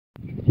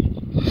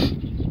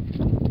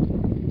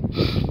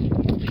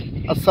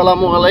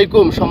আসসালামু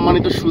আলাইকুম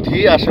সম্মানিত সুধী,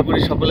 আশা করি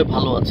সকলে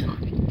ভালো আছেন।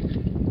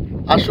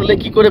 আসলে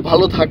কি করে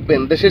ভালো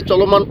থাকবেন? দেশের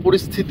চলমান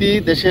পরিস্থিতি,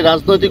 দেশের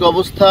রাজনৈতিক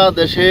অবস্থা,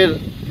 দেশের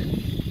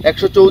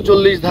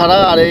 144 ধারা,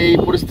 আর এই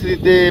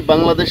পরিস্থিতিতে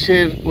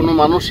বাংলাদেশের কোনো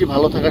মানুষই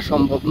ভালো থাকা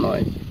সম্ভব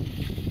নয়।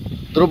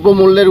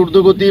 দ্রব্যমূল্যের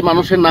ঊর্ধ্বগতি,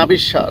 মানুষের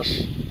নাবিশ্বাস,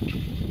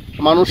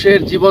 মানুষের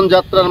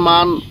জীবনযাত্রার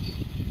মান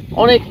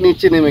অনেক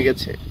নিচে নেমে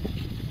গেছে।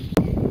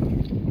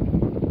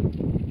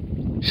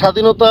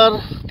 স্বাধীনতার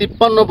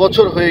 53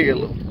 বছর হয়ে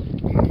গেল,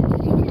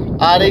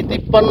 আর এই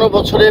 53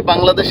 বছরে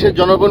বাংলাদেশের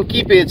জনগণ কি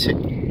পেয়েছে,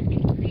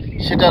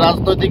 সেটা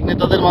রাজনৈতিক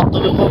নেতাদের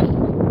মাধ্যমে হোক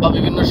বা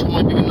বিভিন্ন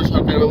সময় বিভিন্ন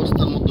সরকার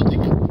ব্যবস্থার মধ্য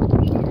থেকে,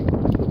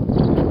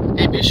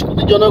 এই 20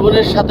 কোটি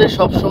জনগণের সাথে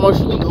সব সময়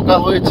শুধু ধোঁকা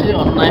হয়েছে,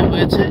 অন্যায়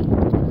হয়েছে।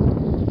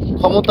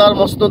 ক্ষমতার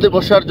মসনদে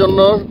বসার জন্য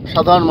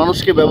সাধারণ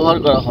মানুষকে ব্যবহার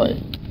করা হয়,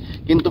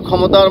 কিন্তু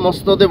ক্ষমতার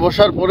মসনদে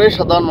বসার পরে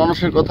সাধারণ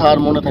মানুষের কথা আর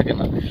মনে থাকে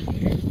না।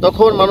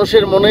 তখন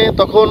মানুষের মনে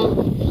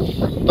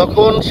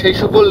তখন সেই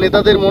সকল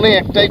নেতাদের মনে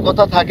একটাই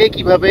কথা থাকে,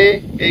 কিভাবে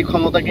এই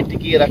ক্ষমতাকে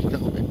টিকিয়ে রাখতে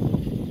হবে।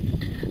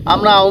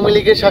 আমরা আওয়ামী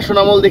লীগের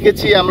শাসনামল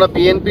দেখেছি, আমরা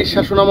বিএনপির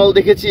শাসনামল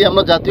দেখেছি,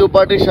 আমরা জাতীয়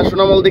পার্টির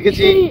শাসনামল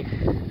দেখেছি,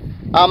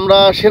 আমরা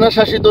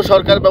সেনাশাসিত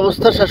সরকার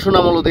ব্যবস্থার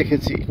শাসনামলও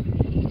দেখেছি,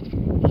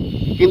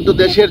 কিন্তু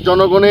দেশের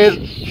জনগণের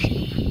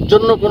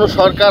জন্য কোনো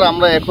সরকার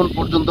আমরা এখন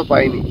পর্যন্ত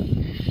পাইনি।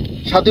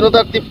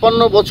 স্বাধীনতার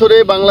 53 বছরে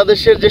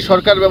বাংলাদেশের যে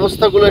সরকার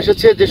ব্যবস্থাগুলো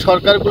এসেছে, যে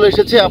সরকারগুলো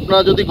এসেছে,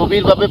 আপনারা যদি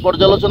গভীরভাবে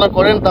পর্যালোচনা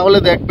করেন তাহলে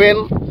দেখবেন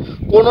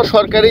কোনো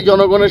সরকারই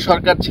জনগণের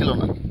সরকার ছিল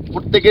না।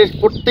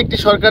 প্রত্যেকটি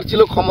সরকার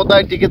ছিল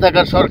ক্ষমতায় টিকে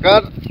থাকার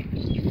সরকার,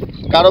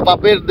 কারো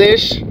বাপের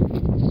দেশ,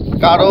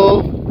 কারো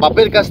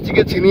বাপের কাছ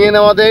থেকে ছিনিয়ে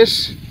নেওয়া দেশ,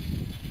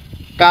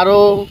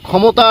 কারো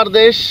ক্ষমতার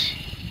দেশ,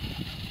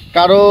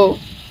 কারো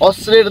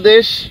অস্ত্রের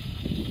দেশ।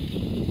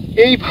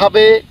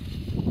 এইভাবে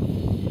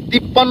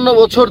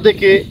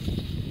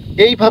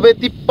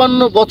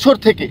 53 বছর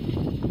থেকে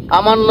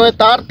আমার নয়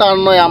তার, তার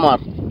নয় আমার,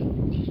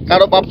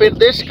 কারো বাপের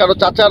দেশ, কারো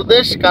চাচার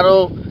দেশ, কারো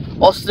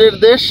অস্ত্রের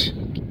দেশ,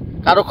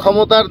 কারো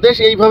ক্ষমতার দেশ,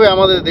 এইভাবে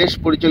আমাদের দেশ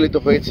পরিচালিত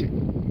হয়েছে।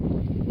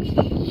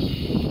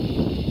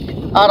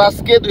 আর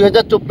আজকে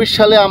 2024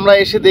 সালে আমরা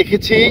এসে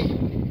দেখেছি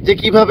যে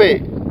কিভাবে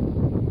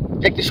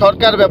একটি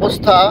সরকার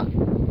ব্যবস্থা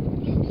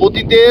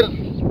অতীতের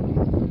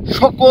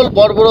সকল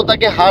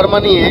বর্বরতাকে হার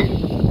মানিয়ে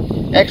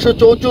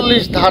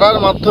 144 ধারার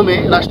মাধ্যমে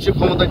রাষ্ট্রীয়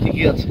ক্ষমতা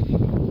টিকে আছে।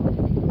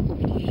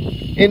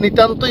 এ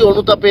নিতান্তই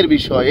অনুতাপের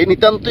বিষয়, এ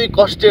নিতান্তই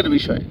কষ্টের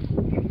বিষয়।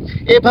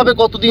 এভাবে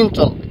কতদিন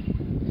চলবে?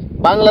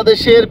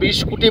 বাংলাদেশের 20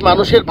 কোটি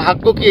মানুষের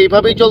ভাগ্য কি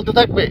এইভাবেই চলতে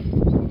থাকবে?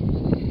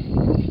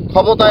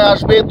 ক্ষমতায়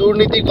আসবে,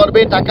 দুর্নীতি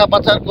করবে, টাকা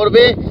পাচার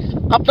করবে।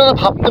 আপনারা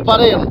ভাবতে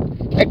পারেন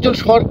একজন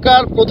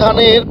সরকার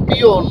প্রধানের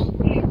পিয়ন,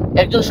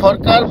 একজন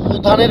সরকার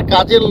প্রধানের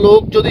কাজের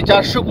লোক যদি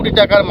 400 কোটি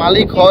টাকার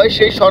মালিক হয়,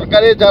 সেই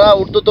সরকারের যারা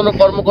ঊর্ধ্বতন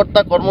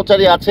কর্মকর্তা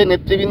কর্মচারী আছে,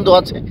 নেতৃবৃন্দ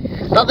আছে,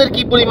 তাদের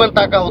কি পরিমাণ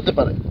টাকা হতে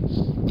পারে?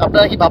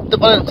 আপনারা কি ভাবতে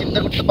পারেন, চিন্তা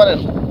করতে পারেন?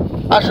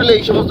 আসলে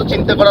এই সমস্ত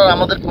চিন্তা করার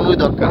আমাদের কোনোই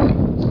দরকার নেই,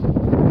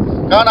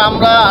 কারণ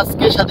আমরা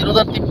আজকে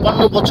স্বাধীনতার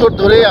 53 বছর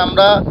ধরে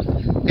আমরা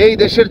এই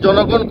দেশের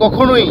জনগণ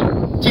কখনোই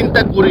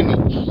চিন্তা করিনি।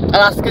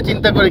 আর আজকে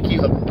চিন্তা করে কি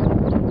হবে?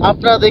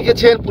 আপনারা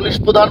দেখেছেন পুলিশ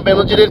প্রধান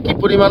বেনজিরের কি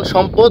পরিমাণ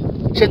সম্পদ,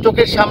 সে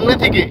চোখের সামনে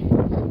থেকে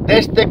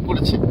দেশ ত্যাগ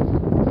করেছে।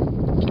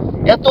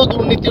 এত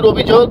দুর্নীতির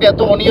অভিযোগ, এত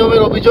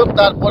অনিয়মের অভিযোগ,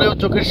 তারপরেও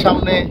চোখের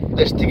সামনে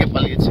দেশ থেকে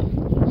পালিয়েছে।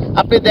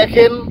 আপনি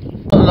দেখেন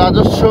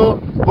রাজস্ব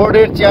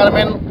বোর্ডের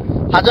চেয়ারম্যান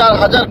হাজার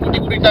হাজার কোটি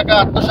কোটি টাকা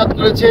আত্মসাৎ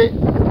করেছে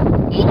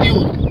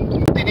মতিউর,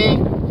 তিনি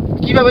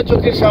কিভাবে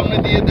চোখের সামনে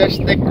দিয়ে দেশ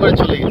ত্যাগ করে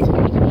চলে গেছে।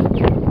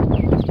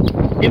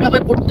 এভাবে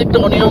প্রত্যেকটা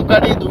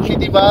অনিয়মকারী,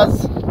 দুর্নীতিবাজ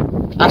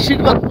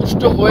আশীর্বাদ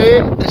পুষ্ট হয়ে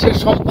দেশের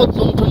সম্পদ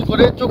লুণ্ঠন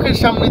করে চোখের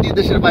সামনে দিয়ে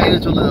দেশের বাইরে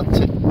চলে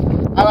যাচ্ছে,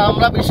 আর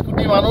আমরা 20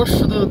 কোটি মানুষ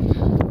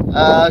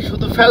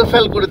শুধু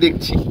ফেল করে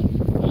দেখছি।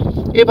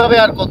 এভাবে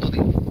আর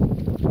কতদিন?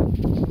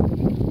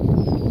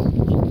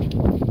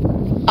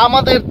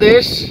 আমাদের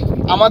দেশ,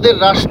 আমাদের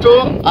রাষ্ট্র,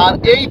 আর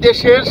এই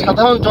দেশের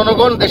সাধারণ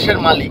জনগণ দেশের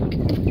মালিক।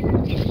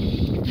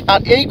 আর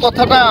এই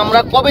কথাটা আমরা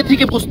কবে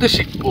থেকে বুঝতে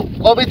শিখব?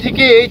 কবে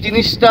থেকে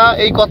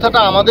এই কথাটা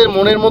আমাদের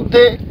মনের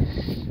মধ্যে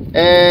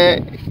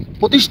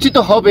প্রতিষ্ঠিত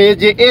হবে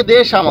যে এ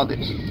দেশ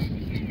আমাদের,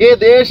 এ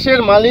দেশের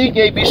মালিক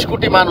এই 20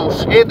 কোটি মানুষ,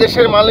 এ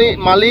দেশের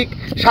মালিক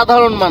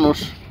সাধারণ মানুষ,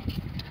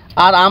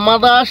 আর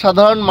আমরা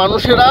সাধারণ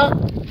মানুষেরা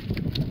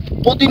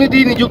প্রতিনিধি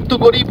নিযুক্ত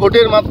করি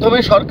ভোটের মাধ্যমে,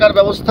 সরকার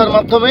ব্যবস্থার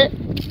মাধ্যমে।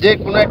 যে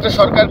কোনো একটা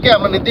সরকারকে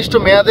আমরা নির্দিষ্ট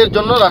মেয়াদের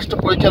জন্য রাষ্ট্র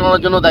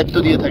পরিচালনার জন্য দায়িত্ব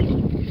দিয়ে থাকি।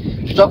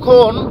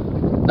 যখন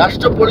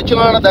রাষ্ট্র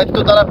পরিচালনার দায়িত্ব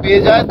তারা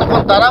পেয়ে যায়, তখন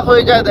তারা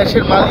হয়ে যায়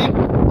দেশের মালিক,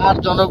 আর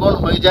জনগণ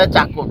হয়ে যায়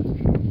চাকর।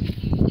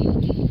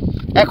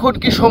 এখন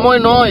কি সময়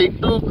নয়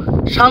একটু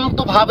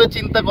শান্তভাবে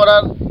চিন্তা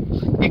করার,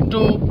 একটু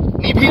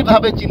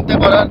নিবিড়ভাবে চিন্তা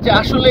করার, যে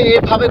আসলে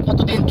এভাবে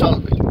কতদিন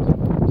চলবে?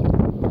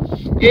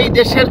 এই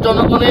দেশের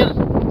জনগণের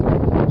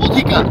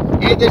অধিকার,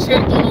 এই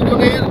দেশের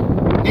জনগণের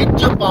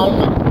ন্যায্য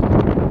পাওনা,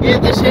 এই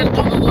দেশের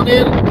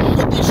জনগণের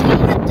উন্নতি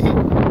সমৃদ্ধি,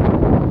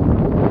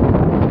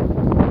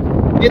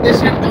 এ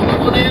দেশের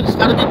জনগণের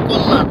সার্বিক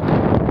কল্যাণ,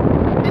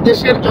 এ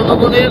দেশের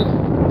জনগণের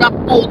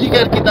প্রাপ্য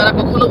অধিকার কি তারা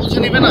কখনো বুঝে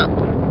নেবে না?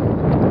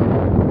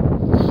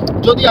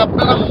 যদি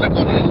আপনারা মনে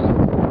করেন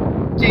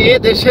যে এ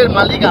দেশের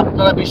মালিক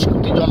আপনারা 20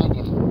 কোটি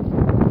জনগণ,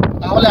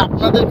 তাহলে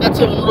আপনাদের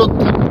কাছে অনুরোধ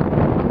থাকে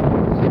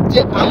যে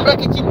আমরা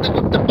কি চিন্তা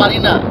করতে পারি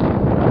না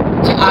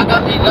যে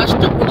আগামী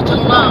রাষ্ট্র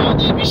পরিচালনা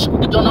আমাদের 20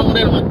 কোটি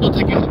জনগণের মধ্য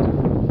থেকে হবে।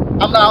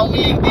 আমরা আওয়ামী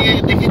লীগ দিয়ে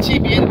দেখেছি,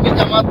 বিএনপি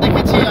জামাত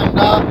দেখেছি,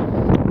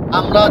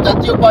 আমরা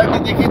জাতীয় পার্টি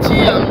দেখেছি,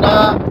 আমরা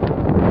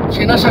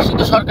সেনা শাসিত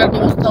সরকার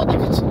ব্যবস্থাও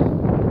দেখেছি।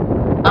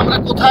 আমরা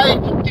কোথায়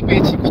মুক্তি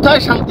পেয়েছি, কোথায়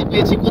শান্তি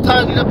পেয়েছি,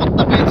 কোথায়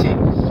নিরাপত্তা পেয়েছি,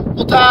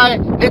 কোথায়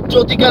ন্যায্য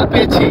অধিকার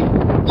পেয়েছি,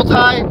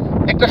 কোথায়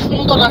একটা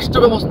সুন্দর রাষ্ট্র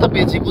ব্যবস্থা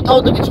পেয়েছি? কোথাও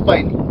তো কিছু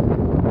পাইনি।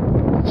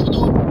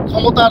 শুধু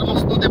ক্ষমতার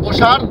মসনদে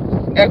বসার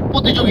এক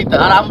প্রতিযোগিতা,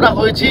 আর আমরা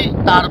হয়েছি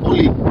তার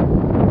বলি।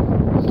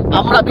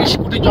 আমরা 20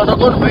 কোটি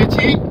জনগণ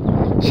হয়েছি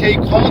সেই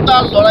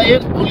ক্ষমতার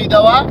লড়াইয়ের বলি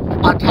দেওয়া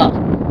পাঠা।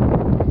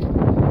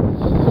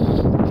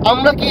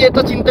 আমরা কি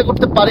এটা চিন্তা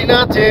করতে পারি না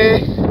যে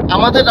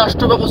আমাদের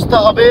রাষ্ট্র ব্যবস্থা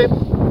হবে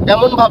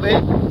এমন ভাবে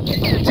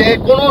যে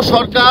কোনো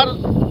সরকার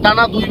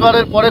টানা 2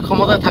 বারের পরে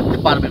ক্ষমতায় থাকতে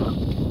পারবে না?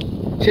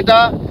 সেটা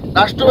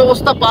রাষ্ট্র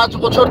ব্যবস্থা 5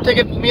 বছর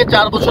থেকে কমিয়ে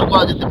 4 বছর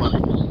করা যেতে পারে।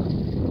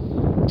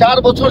 4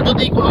 বছর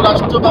যদি কোনো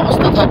রাষ্ট্র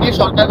ব্যবস্থা থাকে,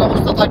 সরকার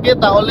ব্যবস্থা থাকে,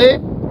 তাহলে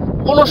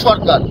কোনো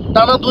সরকার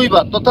টানা 2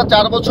 বার তথা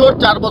 4 বছর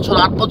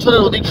 8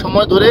 বছরের অধিক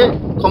সময় ধরে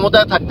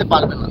ক্ষমতায় থাকতে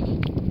পারবে না।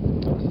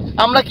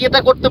 আমরা কি এটা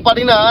করতে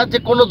পারি না যে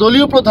কোনো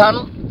দলীয় প্রধান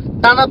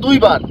টানা 2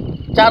 বার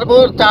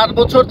 4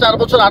 বছর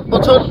 8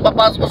 বছর বা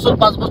 5 বছর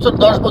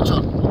 10 বছর,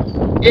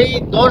 এই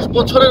 10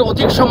 বছরের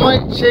অধিক সময়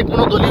সে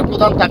কোনো দলীয়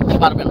প্রধান থাকতে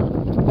পারবে না।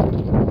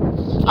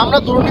 আমরা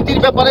দুর্নীতির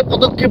ব্যাপারে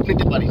পদক্ষেপ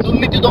নিতে পারি,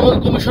 দুর্নীতি দমন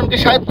কমিশনকে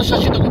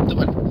স্বায়ত্তশাসিত করতে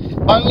পারি,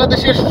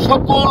 বাংলাদেশের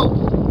সকল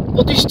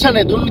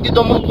প্রতিষ্ঠানে দুর্নীতি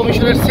দমন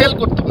কমিশনের সেল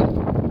করতে পারি,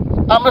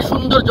 আমরা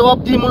সুন্দর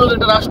জবাবদিহিমূলক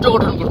একটা রাষ্ট্র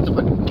গঠন করতে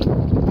পারি।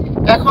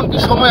 এখন কি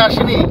সময়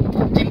আসেনি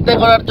চিন্তা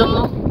করার জন্য?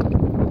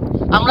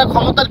 আমরা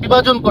ক্ষমতার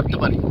বিভাজন করতে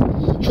পারি।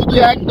 শুধু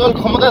এক দল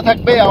ক্ষমতায়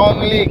থাকবে,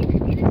 আওয়ামী লীগ,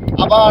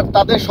 আবার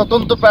তাদের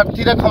স্বতন্ত্র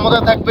প্রার্থীরা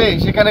ক্ষমতায় থাকবে,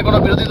 সেখানে কোনো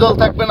বিরোধী দল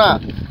থাকবে না।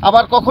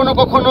 আবার কখনো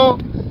কখনো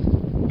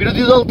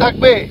বিরোধী দল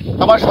থাকবে,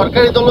 আবার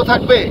সরকারি দলও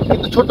থাকবে,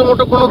 কিন্তু ছোট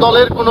মোটো কোনো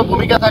দলের কোনো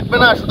ভূমিকা থাকবে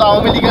না, শুধু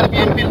আওয়ামী লীগ আর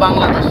বিএনপির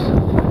বাংলাদেশ।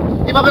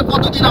 এভাবে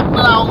কতদিন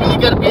আপনারা আওয়ামী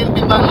লীগ আর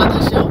বিএনপির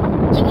বাংলাদেশেও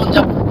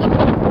জীবনযাপন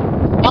করবেন?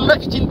 আমরা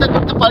কি চিন্তা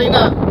করতে পারি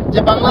না যে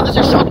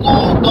বাংলাদেশের সকল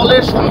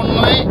দলের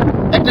সমন্বয়ে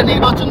একটা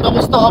নির্বাচন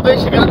ব্যবস্থা হবে,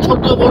 সেখানে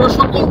ছোট বড়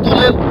সকল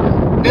দলের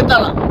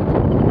নেতারা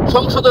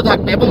সংসদে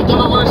থাকবে এবং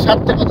জনগণের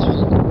স্বার্থে কথা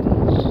বলবে?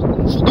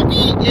 শুধু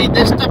কি এই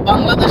দেশটা,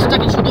 বাংলাদেশটা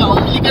কি শুধু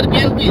আওয়ামী লীগের,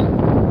 বিএনপির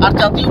আর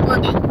জাতীয়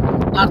পার্টি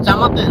আর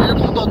জামাতের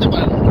এরকম তো হতে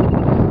পারে না।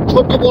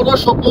 ছোট বড়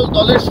সকল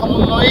দলের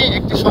সমন্বয়ে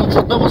একটি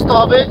সংসদ ব্যবস্থা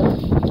হবে,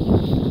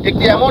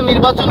 একটি এমন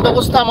নির্বাচন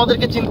ব্যবস্থা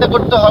আমাদেরকে চিন্তা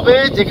করতে হবে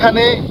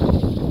যেখানে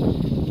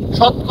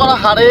শতকরা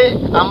হারে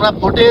আমরা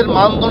ভোটের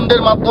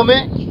মানদণ্ডের মাধ্যমে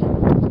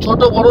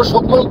ছোট বড়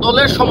সকল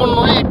দলের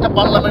সমন্বয়ে একটা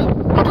পার্লামেন্ট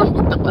গঠন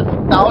করতে পারি।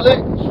 তাহলে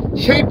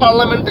সেই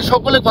পার্লামেন্টে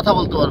সকলে কথা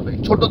বলতে পারবে,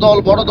 ছোট দল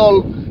বড় দল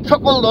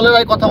সকল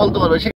দলেরাই কথা বলতে পারবে।